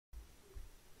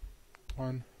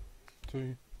1,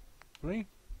 2, 3.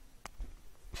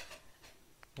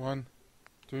 1,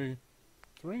 2,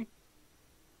 3.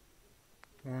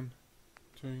 1,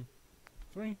 2,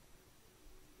 3.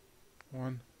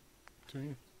 1,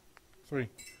 2, 3.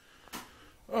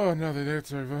 Oh, now that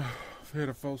that's over, I've had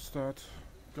a false start.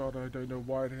 God, I don't know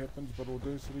why it happens, but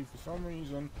Audacity, for some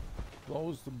reason,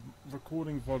 lowers the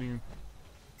recording volume.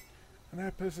 And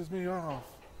that pisses me off.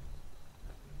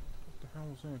 What the hell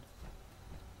was that?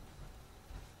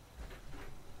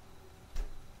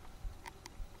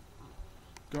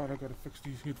 God, I gotta fix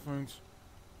these headphones.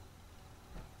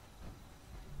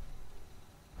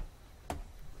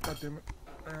 God damn it.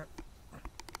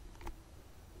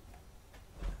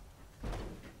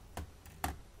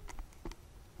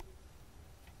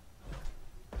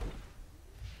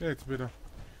 Yeah, it's better.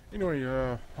 Anyway,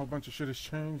 a whole bunch of shit has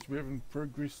changed. We haven't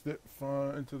progressed that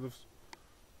far into this,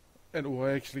 or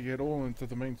actually at all into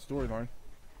the main storyline.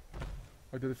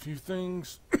 I did a few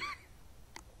things.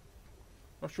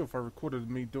 Not sure if I recorded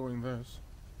me doing this.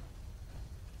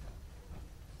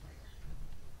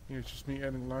 Yeah, it's just me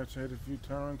adding lights. I added a few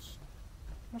turrets.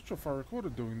 Not sure if I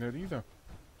recorded doing that either.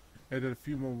 Added a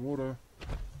few more water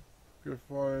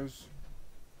purifiers.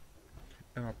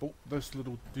 And I bought this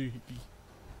little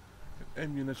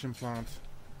ammunition plant.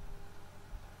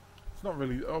 It's not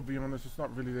really, I'll be honest, it's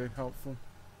not really that helpful.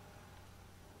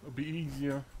 It'll be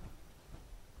easier.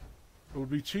 It would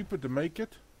be cheaper to make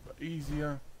it, but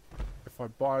easier if I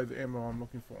buy the ammo I'm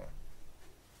looking for.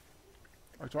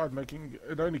 I tried making,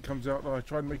 it only comes out, I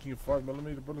tried making a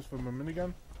 5mm bullets for my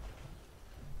minigun.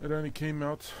 It only came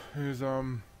out as,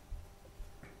 only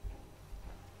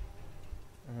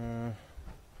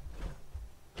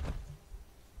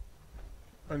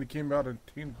came out in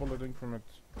 10 bullet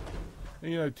increments.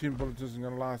 And you know 10 bullets isn't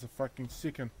going to last a fucking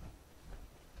second.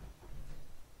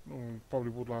 Probably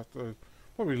would last,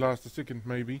 probably last a second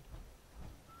maybe.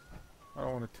 I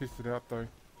don't want to test it out though.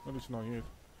 At least not yet.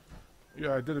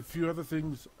 Yeah, I did a few other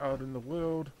things out in the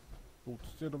world. Bought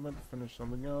settlement, finished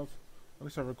something else. At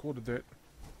least I recorded that.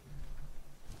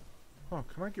 Oh,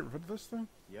 can I get rid of this thing?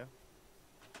 Yeah.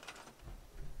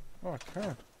 Oh, I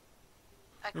can't.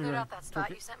 I cleared out that spot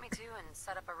you sent me to and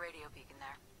set up a radio beacon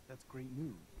there. That's great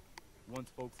news. Once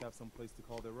folks have some place to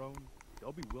call their own,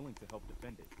 they'll be willing to help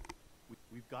defend it.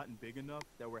 We've gotten big enough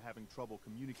that we're having trouble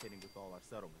communicating with all our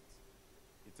settlements.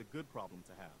 It's a good problem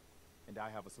to have, and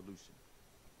I have a solution.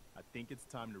 I think it's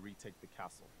time to retake the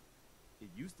castle.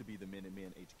 It used to be the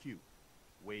Minutemen HQ,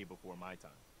 way before my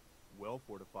time. Well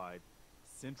fortified,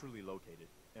 centrally located,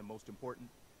 and most important,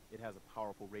 it has a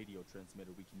powerful radio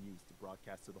transmitter we can use to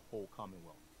broadcast to the whole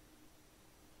Commonwealth.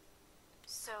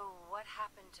 So, what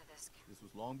happened to this? This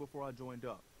was long before I joined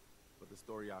up, but the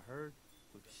story I heard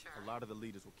was that a lot of the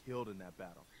leaders were killed in that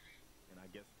battle. And I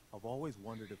guess I've always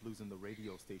wondered if losing the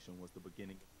radio station was the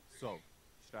beginning. So,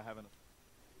 should I have an...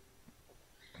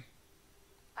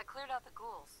 I cleared out the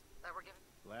ghouls that were given...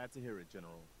 Glad to hear it,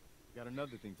 General. We got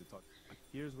another thing to talk.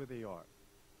 Here's where they are.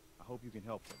 I hope you can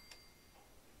help them.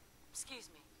 Excuse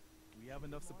me. We have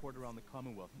enough support around the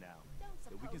Commonwealth now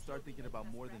that we can start thinking about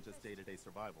more than just day-to-day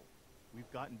survival. We've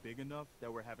gotten big enough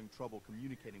that we're having trouble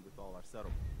communicating with all our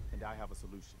settlements, and I have a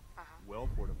solution. Well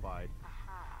fortified.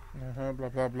 Blah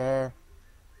blah blah.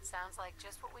 Sounds like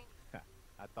just what we...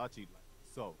 I thought you'd like.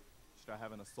 So, should I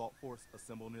have an assault force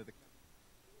assemble near the...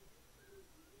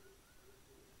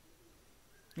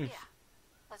 Yes. Yeah,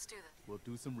 let's do this. We'll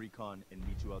do some recon and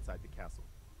meet you outside the castle.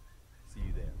 See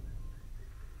you there.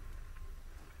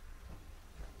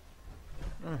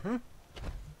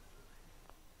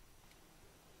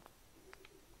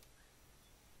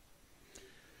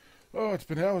 Oh, it's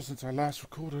been hours since I last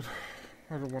recorded.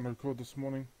 I don't want to record this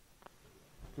morning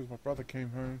because my brother came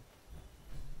home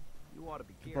You ought to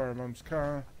be to borrow Mum's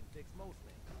car. I can fix most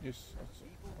things. Yes,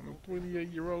 I'm a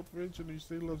 28-year-old virgin who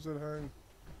still lives at home.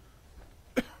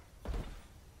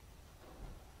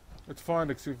 It's fine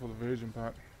except for the virgin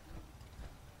part.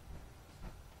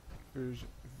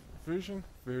 Virgin.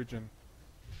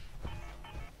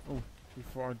 Oh,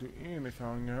 before I do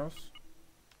anything else,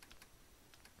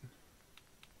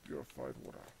 purified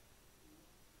water.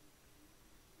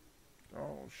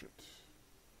 Oh shit.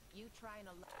 You trying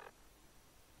to...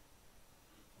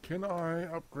 Can I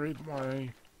upgrade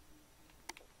my...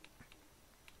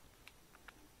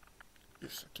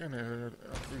 Yes, I can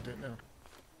upgrade that now.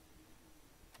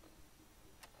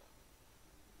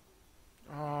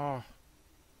 Ah.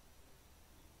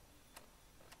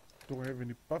 Do I have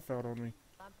any buff out on me?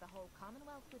 Lump the whole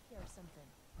Commonwealth with you or something.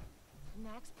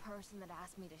 Next person that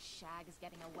asks me to shag is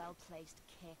getting a well-placed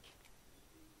kick.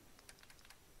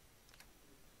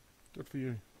 Good for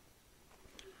you.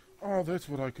 Oh, that's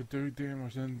what I could do. Damn,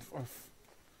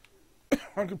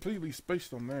 I'm completely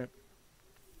spaced on that.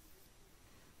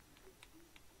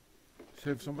 Just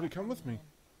have somebody come with me.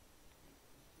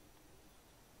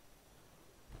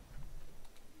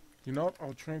 You know what?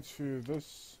 I'll transfer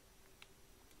this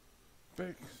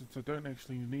back since I don't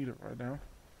actually need it right now.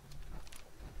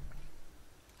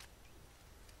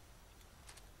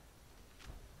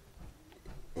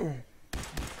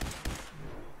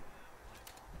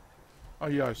 Oh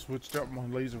yeah, I switched out my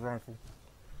laser rifle.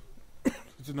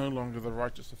 It's no longer the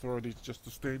Righteous Authority, it's just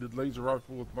a standard laser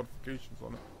rifle with modifications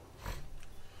on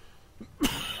it.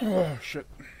 Oh shit.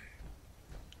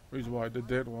 The reason why I did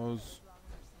that was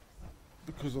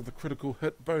because of the critical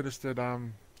hit bonus that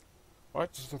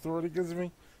Righteous Authority gives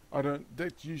me.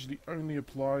 That's usually only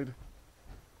applied,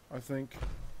 I think,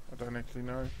 I don't actually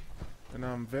know,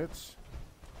 in vets.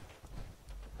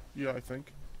 Yeah, I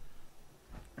think.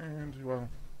 And well,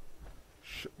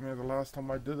 shit man, the last time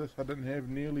I did this I didn't have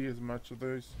nearly as much of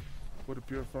those water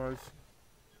purifiers.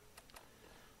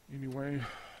 Anyway,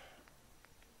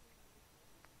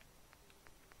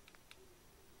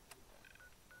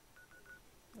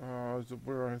 is it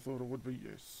where I thought it would be?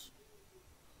 Yes.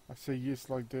 I say yes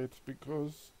like that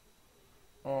because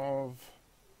of,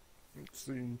 let's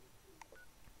see,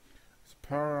 it's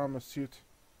power armor set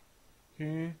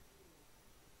here,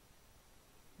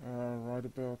 right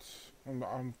about,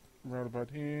 I'm right about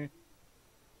here,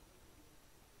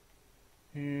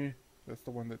 that's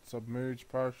the one that's submerged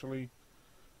partially.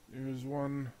 There's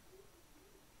one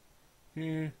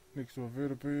here next to a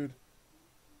vertibird.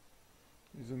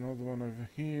 There's another one over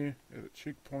here at a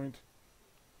checkpoint.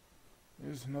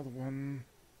 There's another one,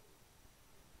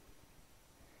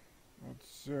 I'd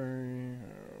say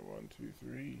 1, 2,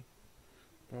 3,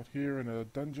 about here in a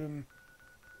dungeon.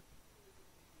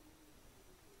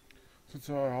 Since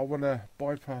I want to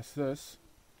bypass this,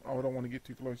 I don't want to get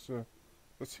too close to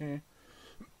this here,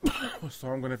 so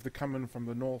I'm going to have to come in from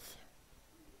the north.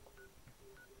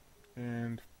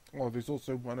 And oh, there's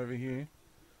also one over here,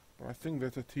 but I think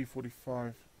that's a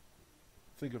T-45.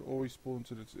 I think it always spawns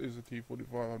that it is a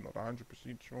T-45, I'm not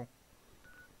 100% sure.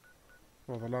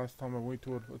 Well, the last time I went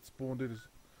to it, it spawned it as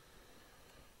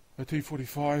a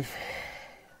T-45.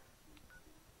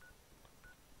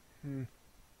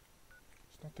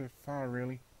 It's not that far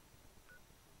really.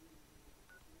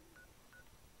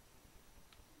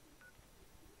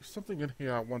 There's something in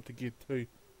here I want to get to,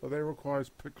 but that requires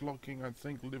picklocking, I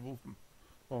think, level,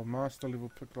 well, master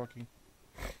level picklocking.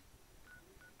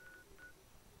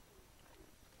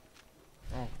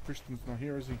 Oh, Christian's not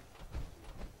here, is he?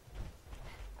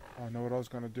 Oh, I know what I was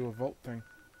going to do, a vault thing.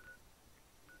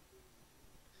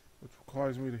 Which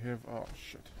requires me to have, oh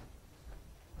shit.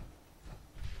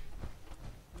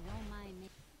 You don't mind me.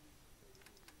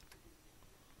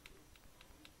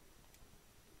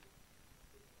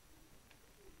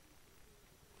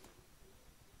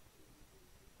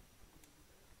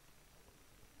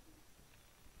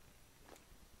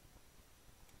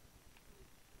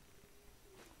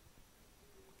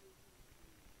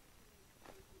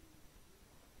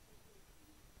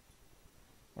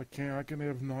 I can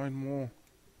have 9 more.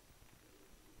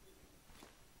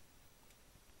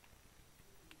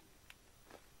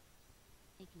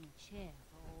 Making a chair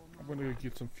for all I'm my gonna go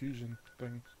get some fusion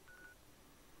things.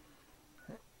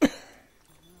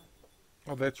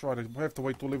 Oh, that's right. I have to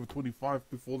wait till level 25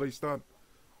 before they start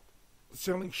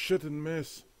selling shit in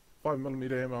mass.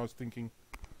 5mm ammo, I was thinking.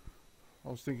 I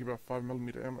was thinking about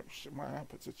 5mm ammo. Shit, my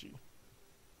armpit's itchy.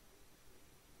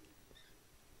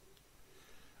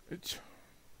 Itch.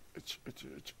 Itch, itch,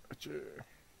 itch, itch.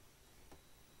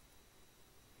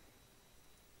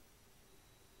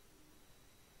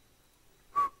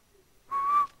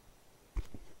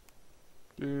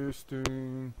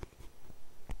 Testing.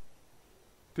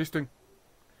 Testing.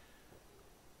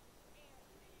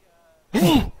 Of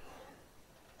the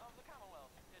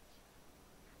Commonwealth. It's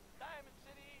Diamond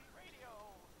City Radio.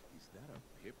 Is that a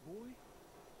Pip Boy?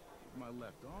 Give my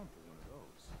left arm for one of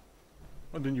those.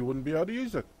 And then you wouldn't be able to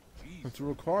use it. Jeez, It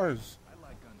requires. I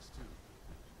like guns too. You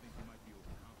think you might be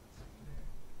overcompensating there?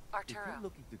 If you're Arturo,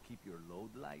 looking to keep your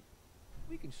load light,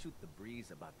 we can shoot the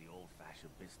breeze about the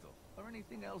old-fashioned pistol or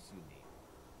anything else you need.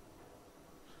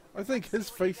 I think his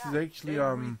face is actually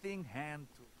Everything hand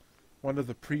to one of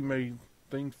the pre-made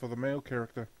things for the male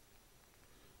character.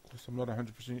 Of course, I'm not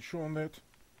 100% sure on that.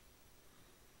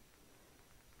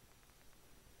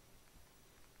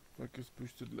 Focus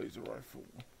boosted laser rifle.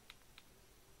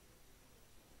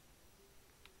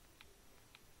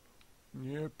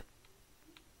 Yep.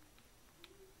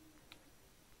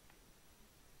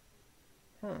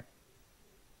 Huh.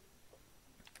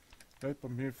 Yep,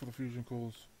 I'm here for the fusion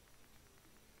calls.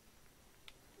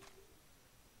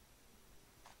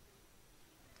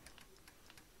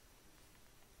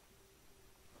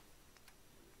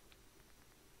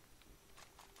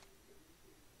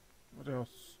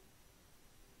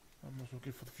 might as well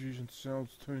go for the fusion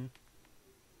cells too.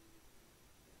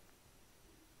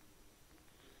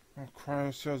 Oh,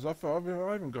 cryo cells. I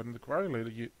haven't gotten the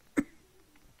cryolator yet.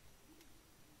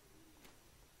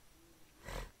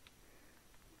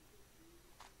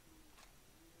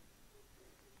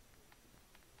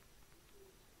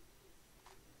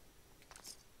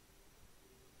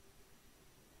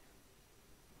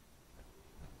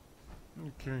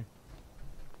 Okay.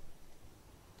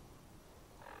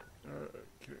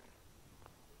 Okay.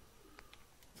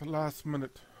 The last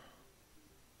minute.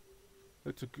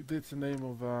 That's the name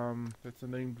of that's a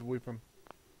named weapon,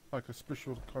 like a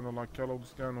special kind of like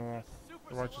Kellogg's gun or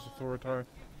the Righteous Authority.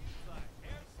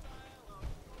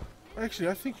 Actually,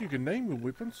 I think you can name your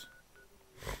weapons.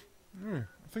 Yeah,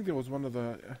 I think that was one of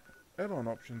the add-on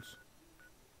options.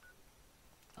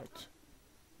 But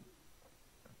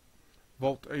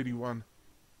Vault 81.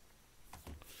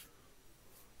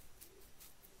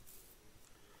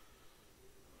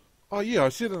 Oh yeah, I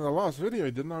said in the last video,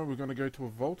 didn't I? We're going to go to a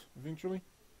vault eventually.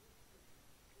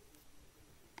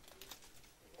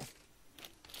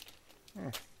 Oh.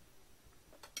 Let's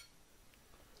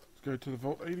go to the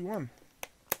Vault 81.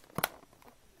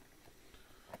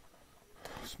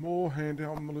 Small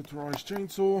handheld militarized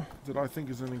chainsaw that I think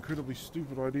is an incredibly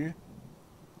stupid idea.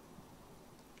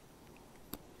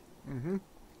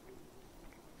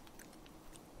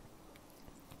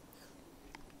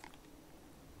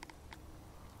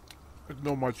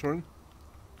 Ignore my turn.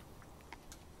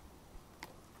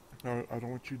 No, I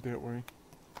don't want you that way.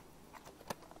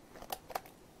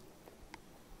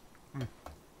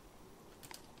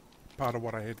 Part of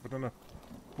what I had for dinner.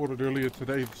 Bought it earlier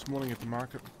today, this morning at the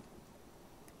market.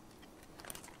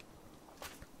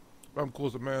 Mum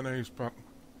calls it mayonnaise, but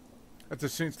it's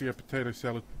essentially a potato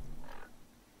salad.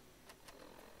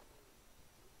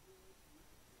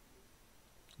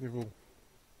 Level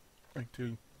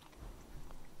 18.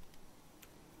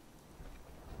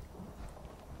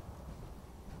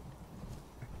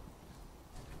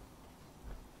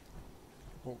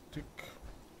 Baltic.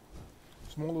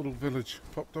 Small little village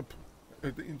popped up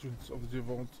at the entrance of the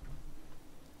vault.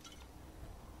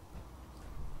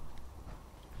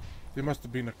 There must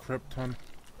have been a crap ton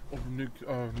of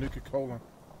Nuka-Cola. I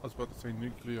was about to say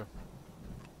nuclear.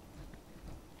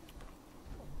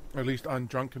 At least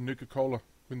undrunken Nuka-Cola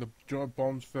when the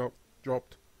bombs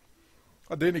dropped.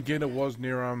 Then again, it was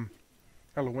near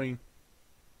Halloween,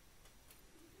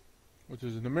 which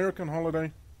is an American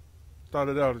holiday.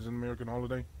 Started out as an American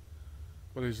holiday,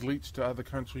 but has leached to other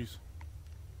countries.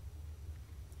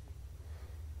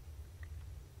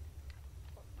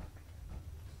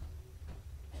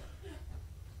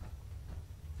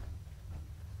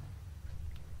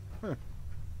 Huh.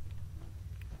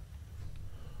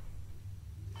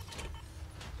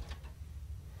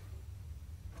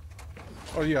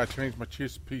 Oh yeah, I changed my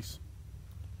chest piece.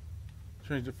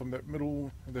 Changed it from that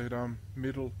metal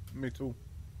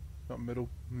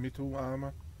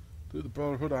armor to the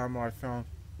Brotherhood armor I found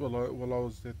while I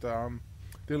was at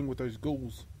dealing with those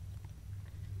ghouls.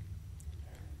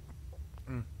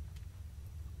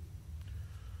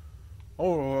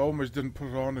 Oh, I almost didn't put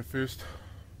it on at first,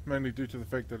 mainly due to the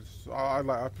fact that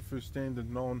I prefer standard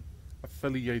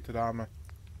non-affiliated armor.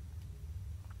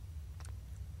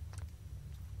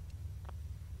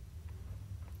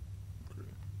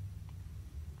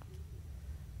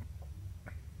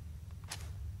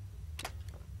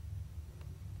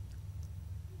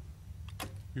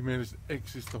 We managed to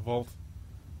access the vault.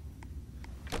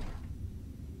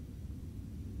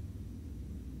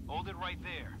 Hold it right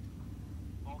there.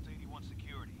 Vault 81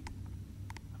 security.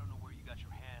 I don't know where you got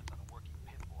your hands on a working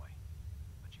pit boy,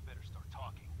 but you better start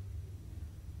talking.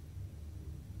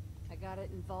 I got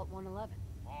it in Vault 111.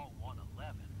 Vault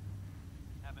 111?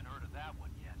 Haven't heard of that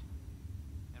one yet.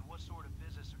 And what sort of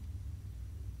business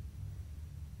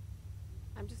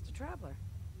I'm just a traveler.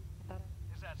 I thought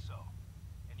is that so?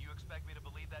 You expect me to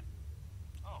believe that?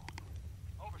 Oh,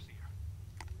 Overseer.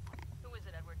 Who is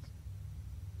it, Edwards?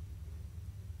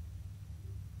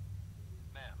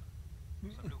 Ma'am,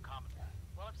 some new comment.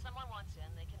 Well, if someone wants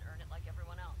in, they can earn it like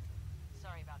everyone else.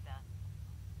 Sorry about that.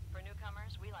 For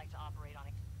newcomers, we like to operate on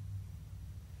it.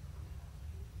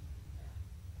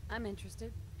 I'm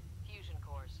interested. Fusion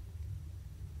cores.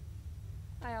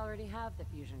 I already have the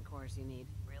fusion cores you need.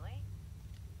 Really?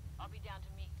 I'll be down to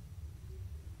meet.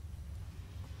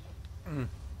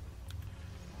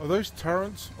 Are those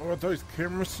turrets or are those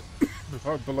cameras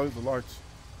below the lights?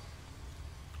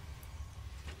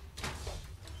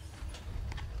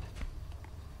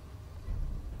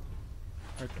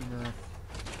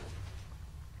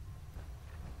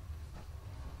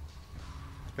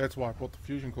 That's why I bought the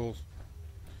fusion cores.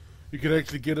 You could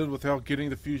actually get it without getting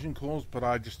the fusion cores, but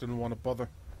I just didn't want to bother.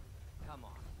 Come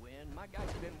on, Gwen. My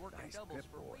guy's been working Nice doubles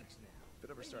pip for boy. weeks now. If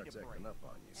it ever We starts need a acting break. up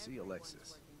on you, see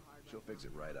Alexis. She'll fix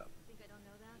it right up. Think I don't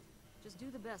know that? Just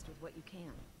do the best with what you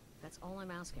can. That's all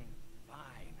I'm asking.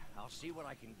 Fine, I'll see what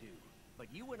I can do. But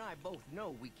you and I both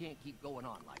know we can't keep going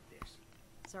on like this.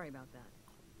 Sorry about that.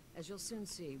 As you'll soon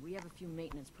see, we have a few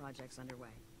maintenance projects underway.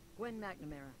 Gwen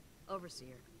McNamara,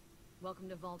 Overseer. Welcome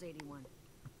to Vault 81.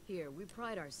 Here, we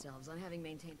pride ourselves on having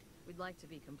maintained... We'd like to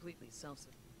be completely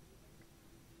self-sufficient.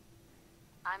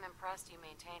 I'm impressed you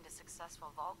maintained a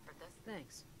successful vault for this.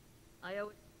 Thanks. I owe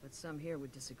it, but some here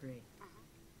would disagree.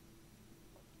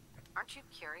 Aren't you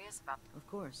curious about... Of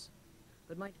course.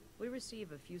 But we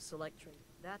receive a few select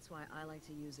traits. That's why I like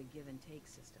to use a give-and-take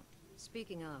system.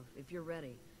 Speaking of, if you're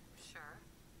ready... Sure.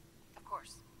 Of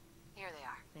course. Here they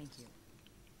are. Thank you.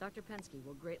 Dr. Pensky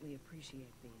will greatly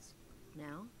appreciate these.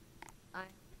 Now,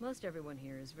 most everyone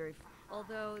here is very...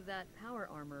 Although that power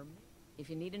armor... If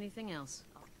you need anything else...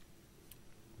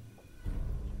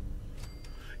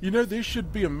 You know, there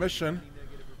should be a mission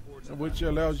which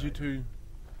allows you to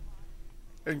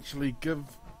actually give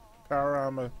power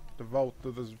armor the vault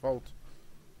to this vault.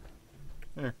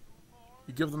 Yeah.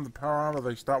 You give them the power armor,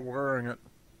 they start wearing it.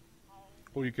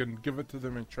 Or you can give it to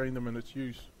them and train them in its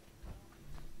use.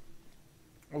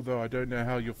 Although I don't know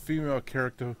how your female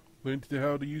character learned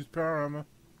how to use power armor.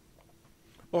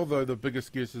 Although the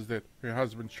biggest guess is that her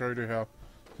husband showed her how,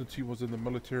 since he was in the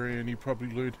military, and he probably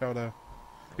learned how to,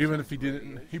 even if he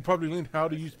didn't, he probably learned how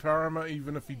to use power armor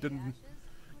even if he didn't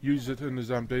use it in his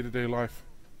day-to-day life.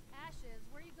 Ashes,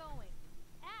 where are you going?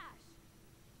 Ash!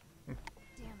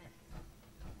 Damn it.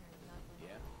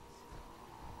 Yeah?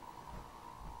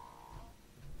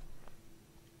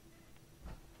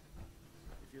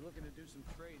 If you're looking to do some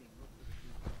trading, look for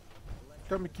the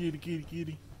Come here, kitty, kitty,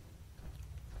 kitty.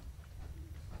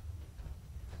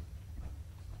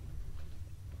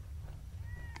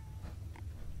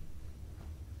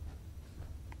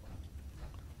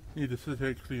 Yeah, this is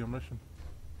actually a mission.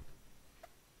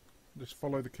 Just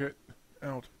follow the cat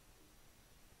out.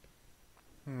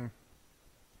 Hmm.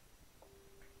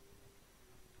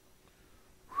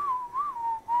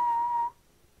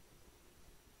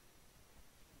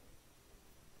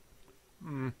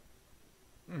 Hmm.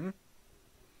 Mm-hmm.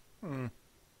 Hmm.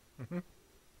 Mm-hmm.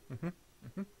 Mm-hmm.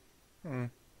 Mm-hmm. Hmm.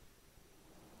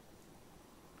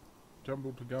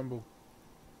 Jumble to gumble.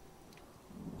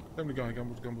 Let me go,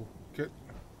 gumble to gumble. Cat.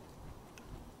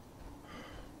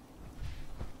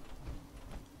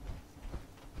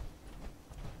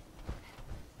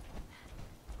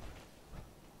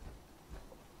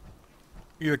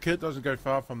 Yeah, the kid doesn't go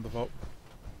far from the vault.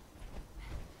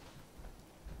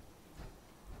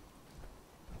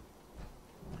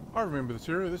 I remember this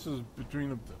area. This is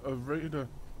between a raider.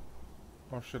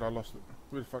 Oh shit, I lost it.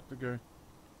 Where the fuck to go?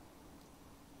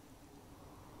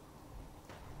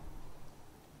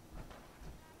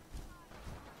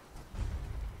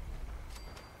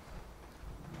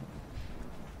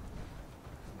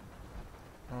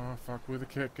 Oh fuck, where'd the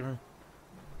cat go?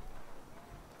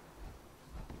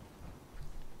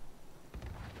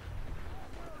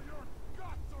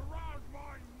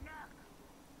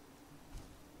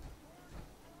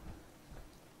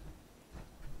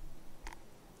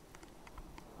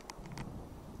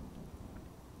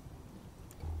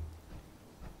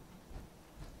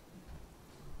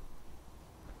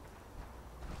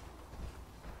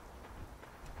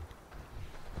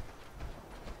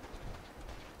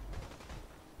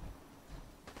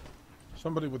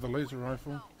 Somebody with a laser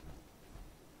rifle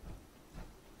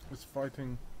is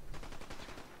fighting.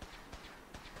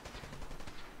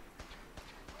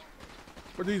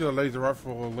 But either a laser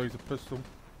rifle or a laser pistol.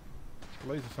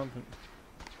 Laser something.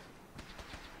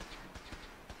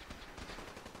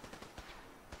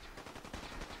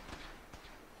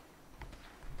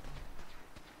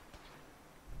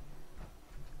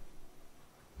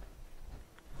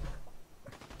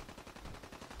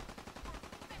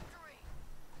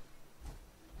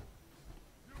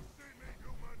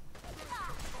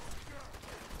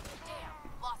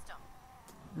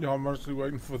 Yeah, I'm mostly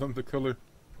waiting for them to kill her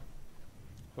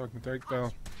so I can take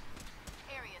down.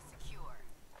 Area secure.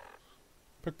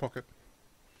 Pickpocket.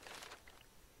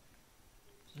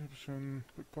 Exhibition,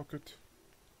 pickpocket.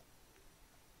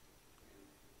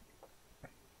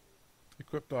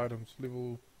 Equipped items,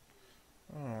 level...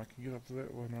 Oh, I can get up to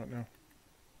that one right now.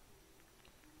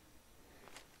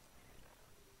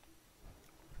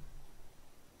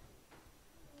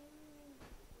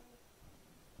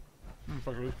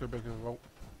 Fuck it, let's go back to the vault.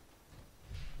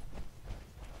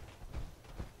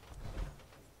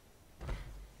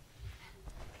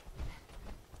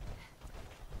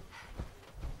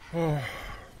 Oh,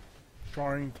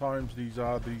 trying times these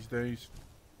are these days.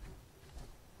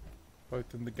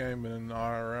 Both in the game and in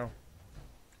IRL.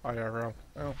 IRL.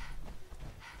 Oh.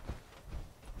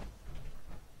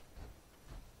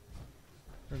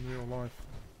 In real life.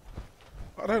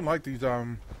 I don't like these,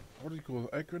 what do you call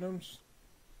it, acronyms?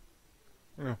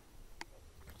 You know,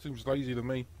 seems lazy to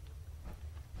me.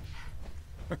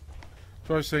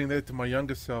 Try saying that to my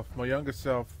younger self. My younger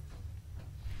self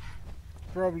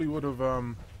probably would have,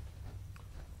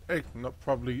 not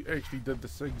probably, actually did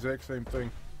the exact same thing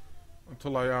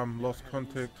until I, lost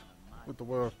contact with the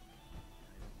world.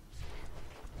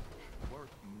 Work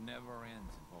never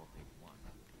ends in Vault 81.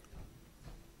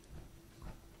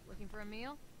 Looking for a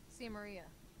meal? See Maria.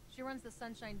 She runs the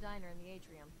Sunshine Diner in the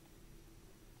atrium.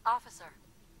 Officer.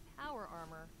 Power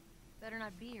armor. Better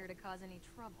not be here to cause any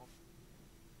trouble.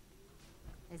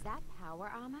 Is that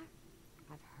power armor?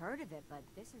 I've heard of it, but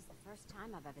this is the first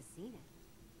time I've ever seen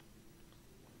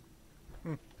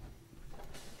it.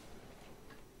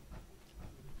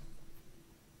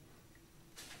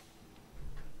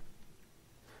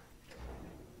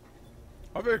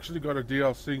 I've actually got a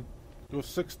DLC. There's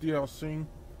 6 DLC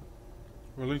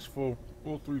released for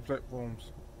all 3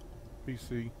 platforms.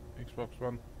 PC, Xbox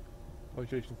One,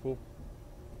 PlayStation 4.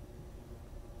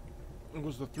 It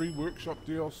was the 3 Workshop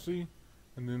DLC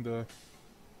and then the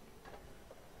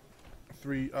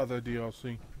 3 other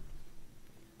DLC.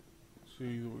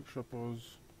 See, the Workshop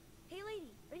was... Hey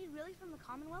lady, are you really from the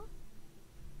Commonwealth?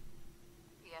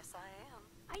 Yes, I am.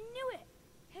 I knew it!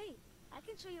 Hey, I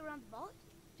can show you around the vault.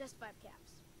 Just 5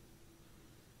 caps.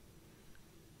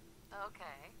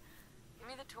 Okay. Give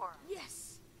me the tour.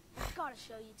 Yes! I've gotta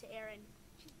show you to Erin.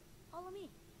 Follow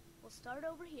me. We'll start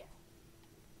over here.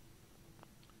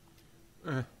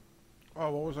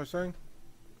 Oh, what was I saying?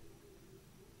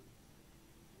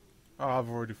 Oh, I've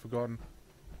already forgotten.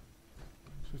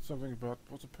 Said something about...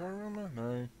 what's a power armor?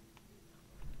 No.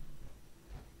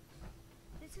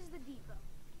 This is the depot.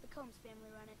 The Combs family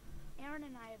run it. Erin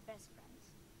and I are best friends.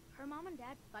 Her mom and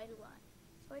dad fight a lot,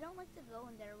 so I don't like to go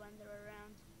in there when they're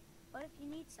around. But if you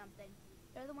need something,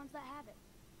 they're the ones that have it.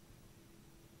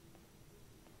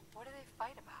 What do they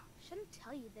fight about? Shouldn't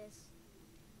tell you this.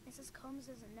 Mrs. Combs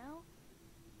doesn't know,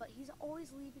 but he's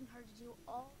always leaving her to do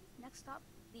all. Next up,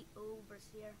 the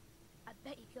Overseer. I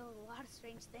bet you killed a lot of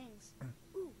strange things.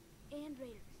 Ooh, and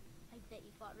raiders. I bet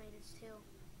you fought raiders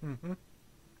too. Mm-hmm.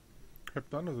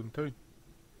 Kept none of them too.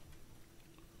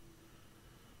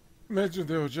 Imagine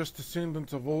they were just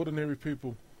descendants of ordinary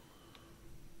people.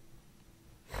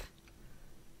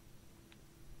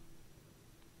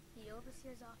 The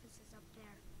Overseer's office is up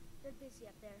there. They're busy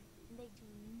up there, and they do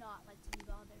not like to be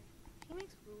bothered. She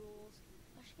makes rules,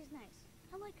 but she's nice.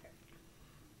 I like her.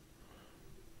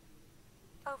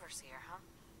 Overseer, huh?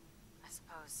 I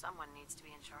suppose someone needs to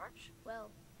be in charge.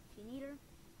 Well, if you need her,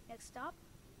 next stop.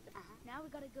 Now we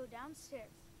gotta go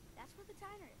downstairs. That's where the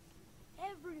diner is.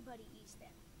 Everybody eats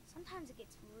there. Sometimes it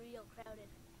gets real crowded.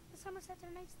 The Somersets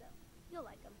are nice though. You'll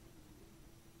like them.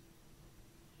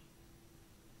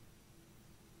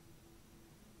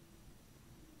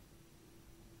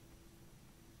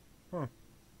 Huh.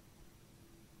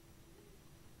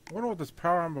 I wonder what this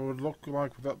power armor would look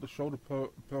like without the shoulder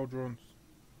pauldrons.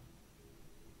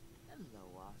 Hello,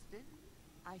 Austin.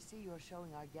 I see you're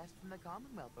showing our guests from the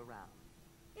Commonwealth around.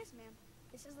 Yes, ma'am.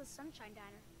 This is the Sunshine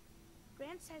Diner.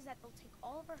 Grant says that they'll take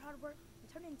all of our hard work and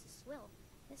turn it into swill.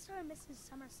 Mr. and Mrs.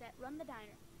 Somerset run the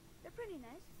diner. They're pretty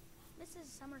nice. Mrs.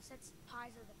 Somerset's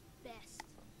pies are the best.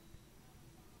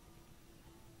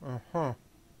 Uh-huh.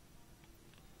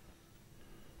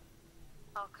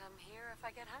 I'll come here if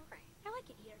I get hungry. I like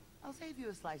it here. I'll save you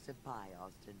a slice of pie,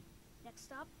 Austin. Next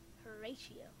stop,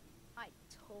 Horatio. I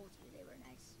told you they were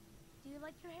nice. Do you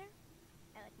like your hair?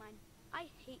 I like mine. I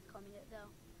hate combing it though.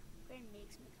 Gran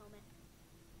makes me comb it.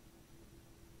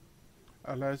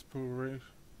 Alas, poor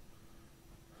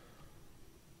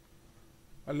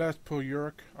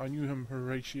Yorick. I knew him,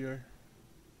 Horatio.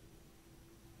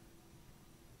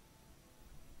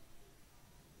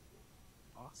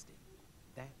 Austin,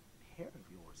 that hair of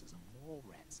yours is a mole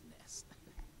rat's nest.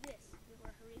 This is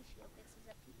where Horatio fixes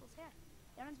up people's hair.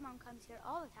 Aaron's mom comes here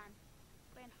all the time.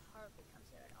 Gran hardly comes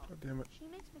here at all. God damn it. She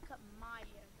makes me cut my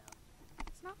hair though.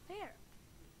 It's not fair.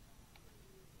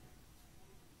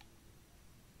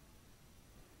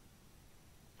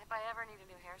 If I ever need a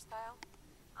new hairstyle,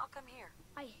 I'll come here.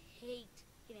 I hate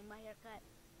getting my hair cut.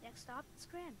 Next stop, it's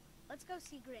Gran. Let's go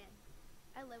see Gran.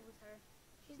 I live with her.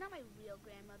 She's not my real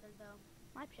grandmother though.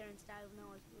 My parents died when I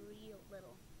was real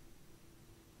little.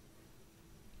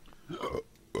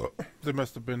 They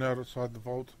must have been outside the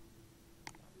vault.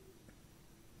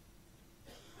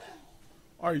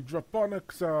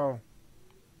 Hydroponics. Oh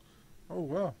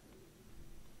wow.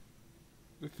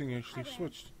 The thing actually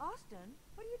switched. Austin,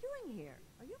 what are you doing here?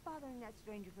 Are you bothering that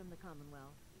stranger from the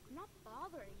Commonwealth? I'm not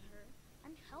bothering her.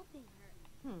 I'm helping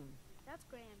her. That's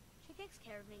Graham. She takes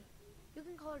care of me. You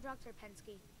can call her Dr.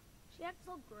 Pensky. She acts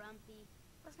all grumpy.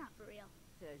 That's not for real.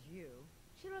 Says you.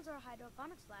 She runs our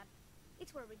hydroponics lab.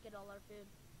 It's where we get all our food.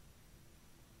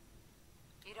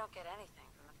 You don't get anything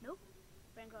from the... Nope.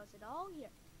 Gran grows it all here.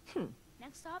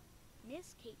 Next stop,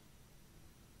 Miss Katie.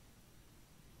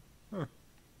 Huh.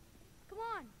 Come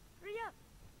on, hurry up.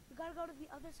 We gotta go to the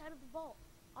other side of the vault.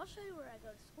 I'll show you where I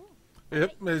go to school.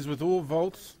 Yep, as with all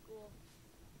vaults.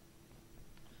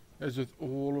 As with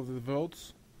all of the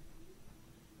vaults.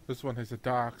 This one has a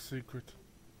dark secret.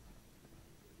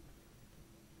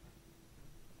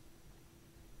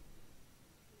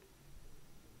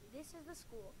 This is the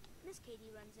school. Miss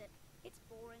Katie runs it. It's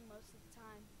boring most of the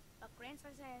time, but Gran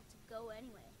says I have to go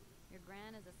anyway. Your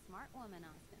Gran is a smart woman,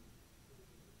 Austin.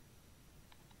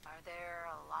 Are there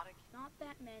a lot of... Not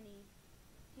that many.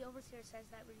 The overseer says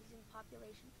that we're using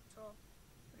population control,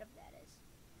 whatever that is.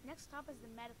 Next stop is the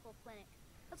medical clinic.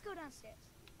 Let's go downstairs.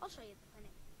 I'll show you the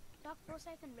clinic. Doc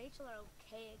Forsyth and Rachel are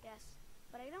okay, I guess,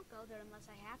 but I don't go there unless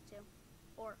I have to,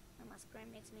 or unless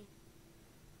Gran makes me.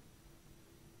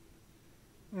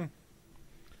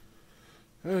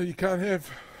 You can't have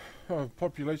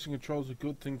population control is a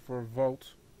good thing for a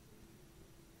vault,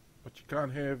 but you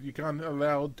can't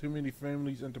allow too many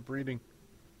families into breeding.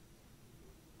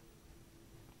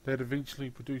 That eventually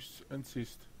produce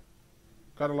incest.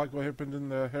 Kind of like what happened in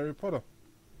the Harry Potter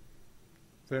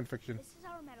fan fiction. This is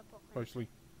our medical clinic. Mostly.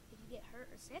 If you get hurt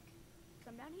or sick,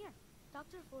 come down here.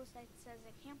 Dr. Forsyth says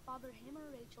I can't bother him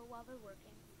or Rachel while they're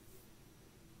working.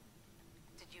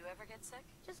 Did you ever get sick?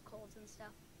 Just colds and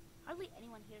stuff. Hardly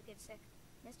anyone here gets sick.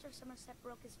 Mr. Somerset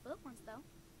broke his foot once, though.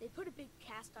 They put a big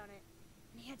cast on it,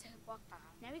 and he had to walk.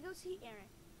 Now we go see Erin.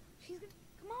 She's gonna...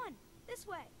 Come on, this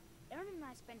way. Erin and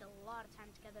I spend a lot of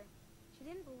time together. She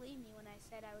didn't believe me when I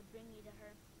said I would bring you to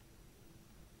her.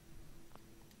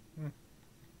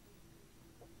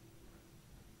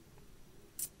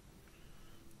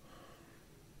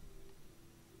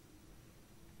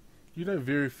 You know,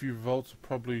 very few vaults are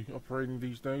probably operating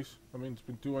these days. I mean, it's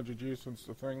been 200 years since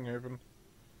the thing happened.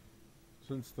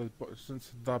 Since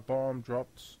the bomb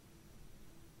dropped.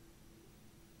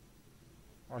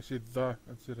 I said the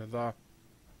instead of the.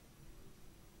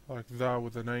 Like the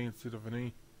with an A instead of an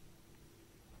E.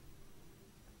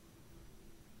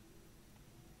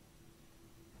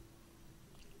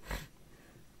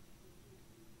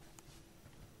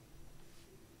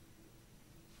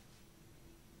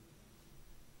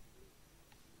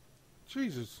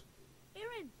 Jesus.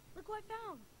 Erin, look what I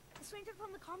found. The stranger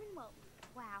from the Commonwealth.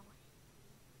 Wow.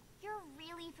 You're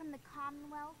really from the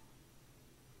Commonwealth?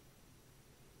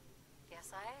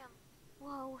 Yes, I am.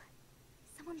 Whoa.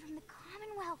 Someone from the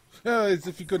Commonwealth. Yeah, as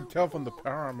if you couldn't tell from the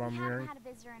power I'm wearing. We haven't had a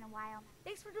visitor in a while.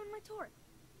 Thanks for doing my tour.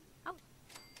 Oh.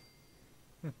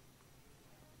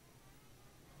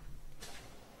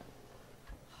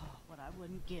 What I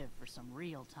wouldn't give for some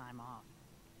real time off.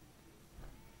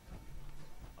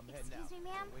 Excuse me,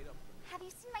 ma'am. Have you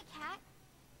seen my cat?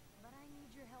 But I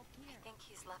need your help here. I think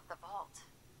he's left the vault.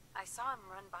 I saw him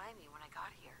run by me when I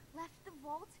got here. Left the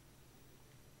vault?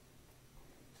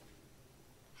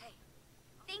 Hey.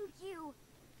 Thank you.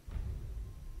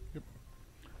 Yep.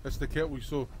 That's the cat we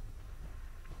saw.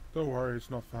 Don't worry, it's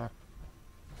not far.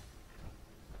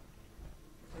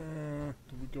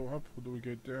 Do we go up or do we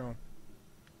go down?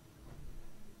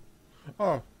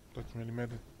 Oh, doesn't really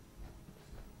matter.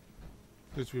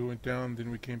 As we went down, then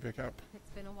we came back up. It's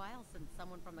been a while since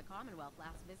someone from the Commonwealth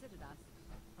last visited us.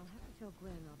 I'll have to tell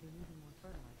Glenn I'll be needing more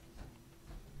fertilizer soon.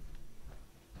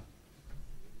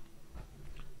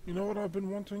 You know what I've been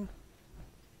wanting?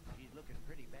 She's looking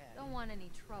pretty bad. Don't want any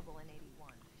trouble in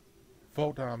 81.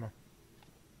 Vault armor.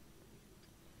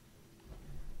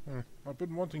 I've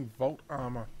been wanting vault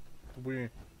armor to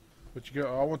wear. But you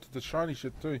go, I wanted the shiny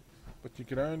shit too. But you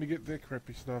can only get that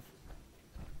crappy stuff.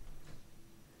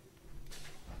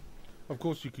 Of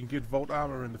course, you can get vault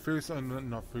armor in the first,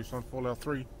 not first one, Fallout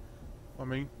 3. I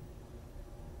mean,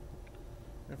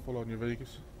 and Fallout New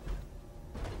Vegas.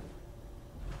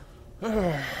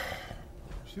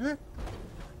 See that?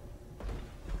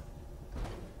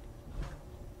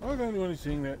 I'm the only one who's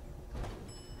seeing that.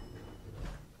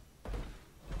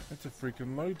 That's a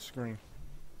freaking load screen.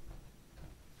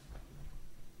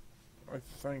 I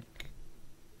think.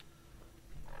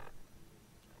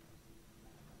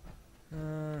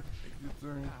 Power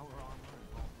armor and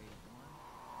Vault 81.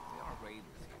 They are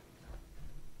raiders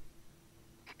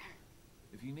here.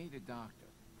 If you need a doctor,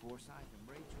 Forsyth and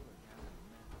Rachel are down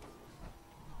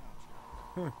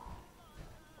in Memphis.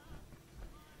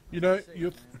 You know,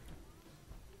 you're...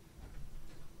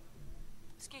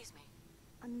 Excuse me.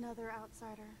 Another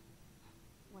outsider?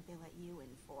 What they let you in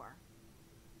for?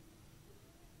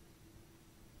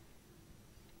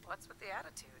 What's with the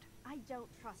attitude? I don't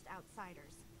trust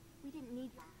outsiders. We didn't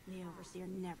need... The Overseer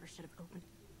never should have opened.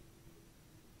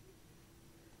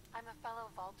 I'm a fellow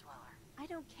Vault Dweller. I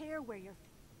don't care where you're...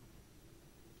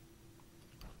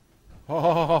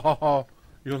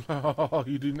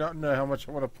 You do not know how much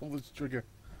I want to pull this trigger.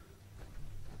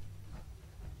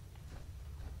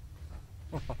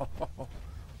 The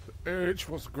urge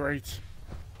was great.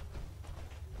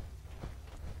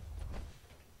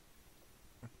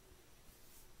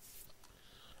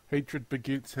 Hatred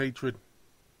begets hatred.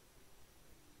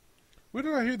 Where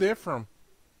did I hear that from?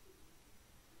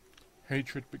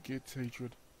 Hatred begets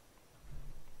hatred.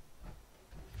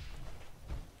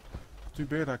 Too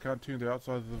bad I can't turn the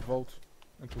outside of the vault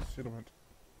into a settlement.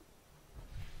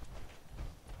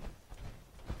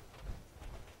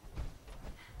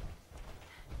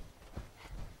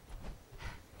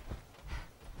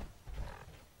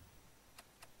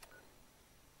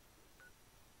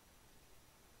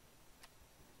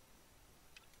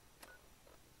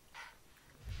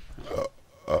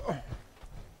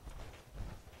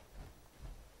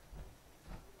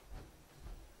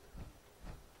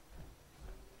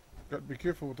 Got to be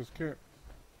careful with this cat.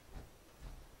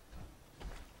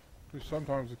 Because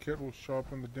sometimes the cat will show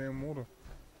up in the damn water.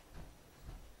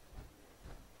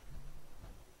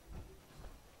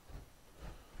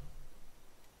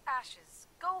 Ashes,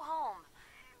 go home.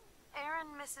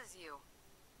 Aaron misses you.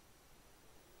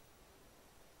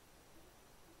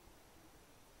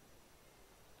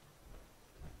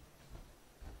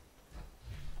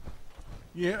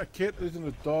 Yeah, a cat isn't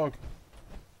a dog.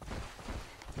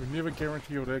 You never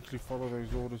guarantee it would actually follow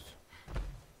those orders.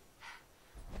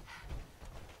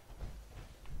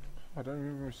 I don't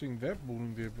remember seeing that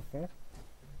balloon there before.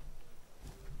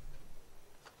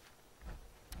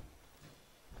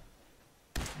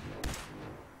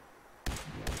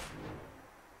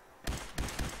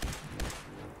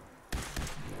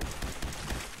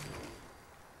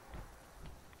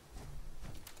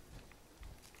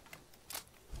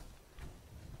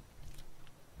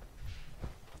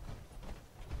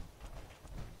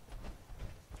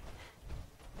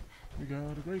 We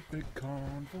got a great big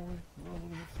convoy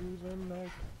rolling through the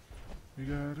night. We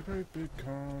got a great big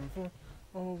convoy.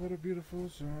 Oh, what a beautiful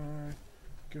sight.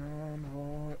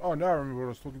 Convoy. Oh, now I remember what I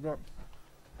was talking about.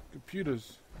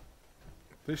 Computers.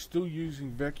 They're still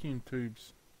using vacuum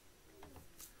tubes.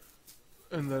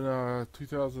 And then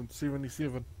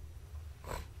 2077.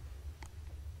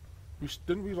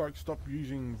 Didn't we like stop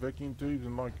using vacuum tubes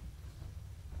in like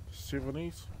the 70s?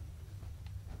 Is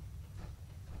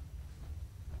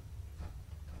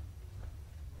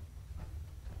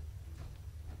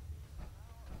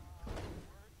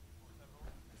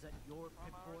that your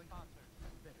pit boy?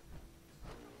 Better.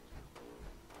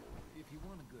 If you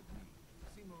want a good meal,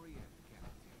 see Maria at the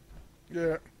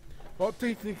cafeteria. Yeah. Well,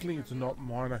 technically it's not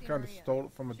mine. I kind of stole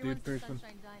it from a dead person.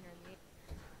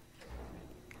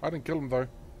 I didn't kill him though.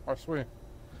 I swear.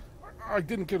 I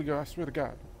didn't kill the guy. I swear to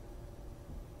God.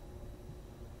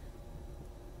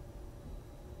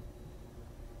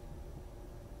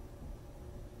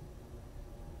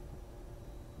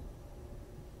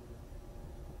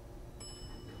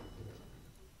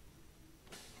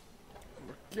 Oh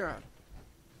my God.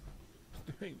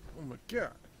 Hey, oh my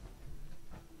God.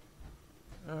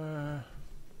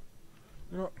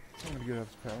 You know what? I'm gonna get out of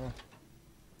this power.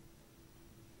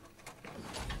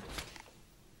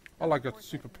 I like that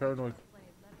super paranoid.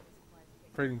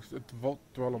 Trading the Vault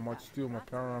Dweller might steal my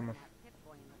power armor.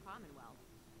 Pip-Boy in the Commonwealth.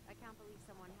 I can't believe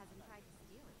someone hasn't tried to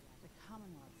steal it yet. The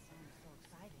Commonwealth sounds so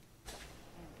exciting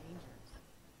and dangerous.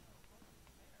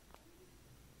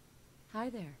 Hi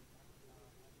there.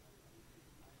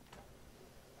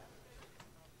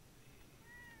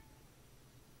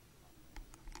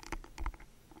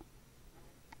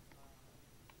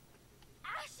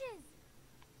 Ashes!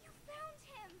 You found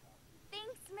him!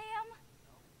 Thanks, ma'am.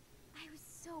 I was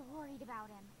so worried about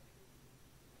him.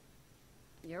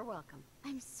 You're welcome.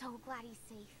 I'm so glad he's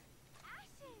safe.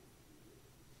 Ashes!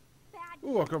 Bad.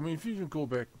 Oh, I got my infusion call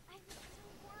back. I was so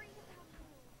worried about you.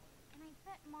 And I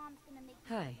bet Mom's gonna make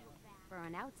Hi. me feel bad. For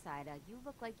an outsider, you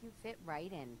look like you fit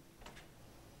right in.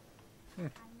 I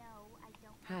know, I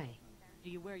don't. Hi. Do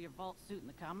you wear your vault suit in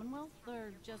the Commonwealth,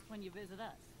 or just when you visit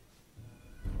us?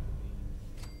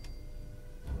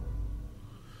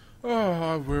 Oh,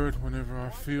 I wear it whenever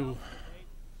I feel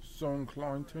so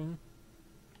inclined to.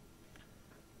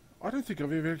 I don't think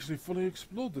I've ever actually fully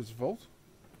explored this vault.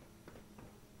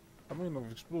 I mean,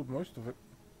 I've explored most of it.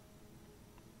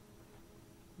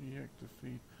 Reactor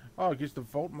feed. Oh, I guess the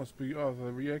vault must be, oh,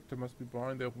 the reactor must be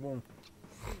behind that wall.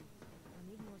 I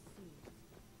need more seeds.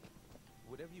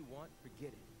 Whatever you want,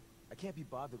 forget it. I can't be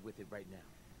bothered with it right now.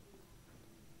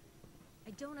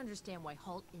 I don't understand why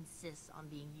Holt insists on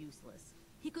being useless.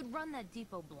 He could run that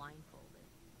depot blindfolded.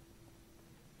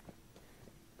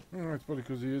 It's probably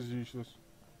because he is useless.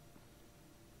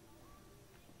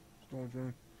 Storage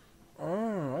room.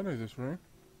 Oh, I know this room.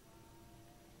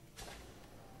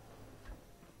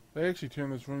 They actually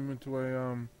turned this room into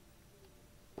a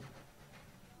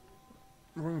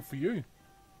room for you.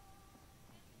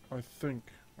 I think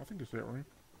it's that room.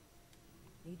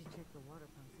 Need to check the water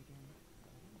pumps again.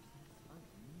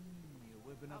 You're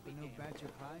whipping up a new batch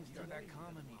of pies today?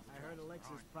 I heard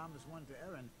Alexis promised one to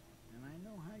Erin, and I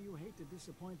know how you hate to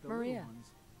disappoint the Maria, little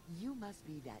ones. you must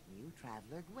be that new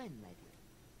traveler Gwen met here.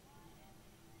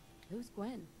 Who's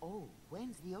Gwen? Oh,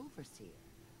 Gwen's the overseer.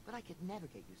 But I could never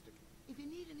get used to it. If you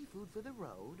need any food for the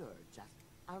road, or just...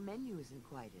 Our menu isn't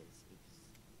quite as...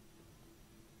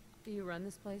 Do you run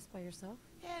this place by yourself?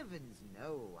 Heavens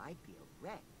no, I'd be a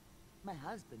wreck. My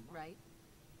husband... Right.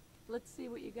 Let's see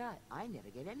what you got. I never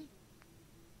get any.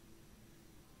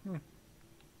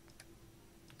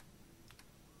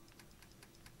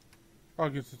 I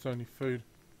guess it's only food.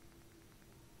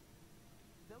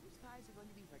 Those guys are going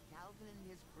to be for Calvin and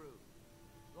his crew.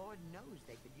 Lord knows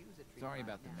they could use a treat. Sorry right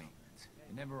about the now. maintenance.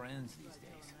 It never ends these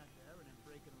days.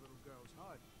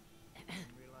 It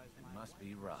must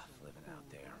be rough living out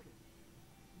there.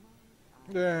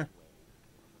 Yeah,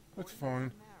 that's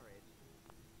fine.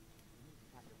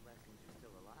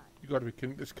 You gotta be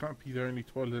kidding, this can't be the only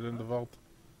toilet in the vault.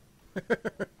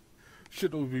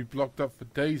 Shit would be blocked up for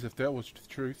days if that was the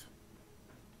truth.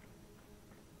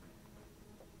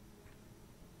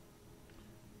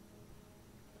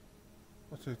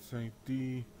 What's that saying?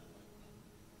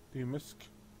 Demisk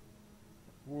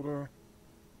water,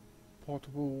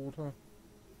 potable water,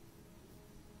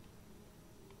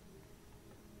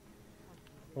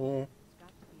 or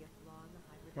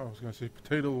I was going to say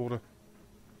potato water.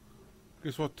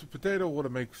 Guess what potato water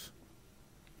makes?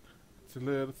 It's a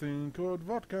little thing called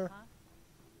vodka. Huh?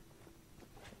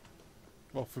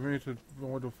 Well, for me to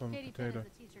order from Katie potato. Finn is a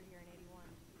teacher here in 81.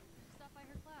 Stop by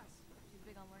her class. She's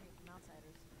big on learning from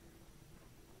outsiders.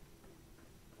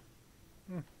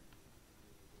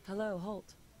 Hello,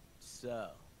 Holt.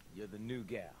 So, you're the new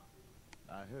gal.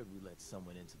 I heard we let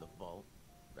someone into the vault.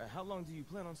 How long do you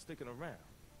plan on sticking around?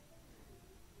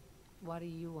 What do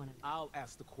you want to... I'll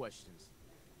ask the questions.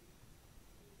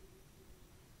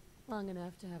 Long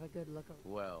enough to have a good look around.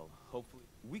 Well, hopefully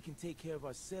we can take care of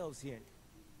ourselves here.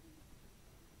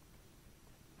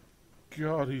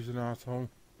 God, he's an asshole.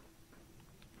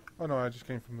 Oh no, I just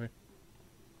came from there.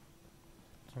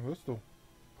 What's on this door?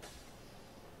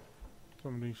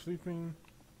 Somebody sleeping.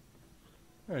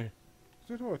 Hey, is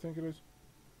that who I think it is?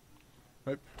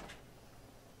 Nope.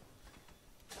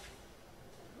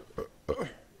 Oh,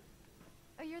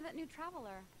 you're that new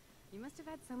traveler. You must have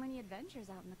had so many adventures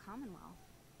out in the Commonwealth.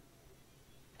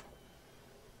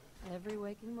 Every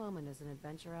waking moment is an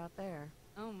adventure out there.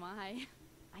 Oh my.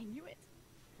 I knew it.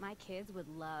 My kids would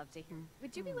love to hear.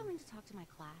 Would you be willing to talk to my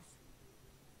class?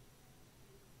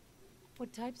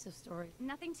 What types of stories?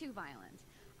 Nothing too violent,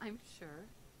 I'm sure.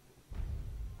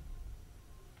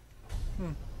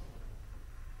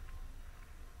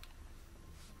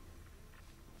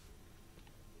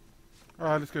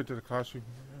 Alright, let's go to the classroom.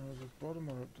 Is it bottom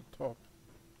or at the top?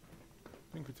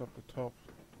 I think it's up the top.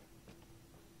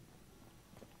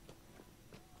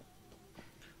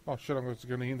 Oh shit, I'm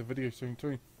going to end the video soon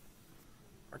too.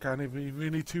 I can't even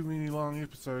really too many long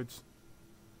episodes.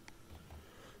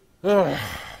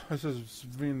 This has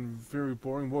been very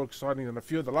boring, more exciting than a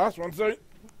few of the last ones though.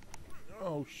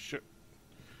 Oh shit.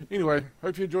 Anyway,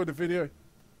 hope you enjoyed the video.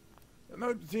 And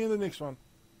hope to see you in the next one.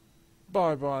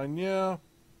 Bye bye now.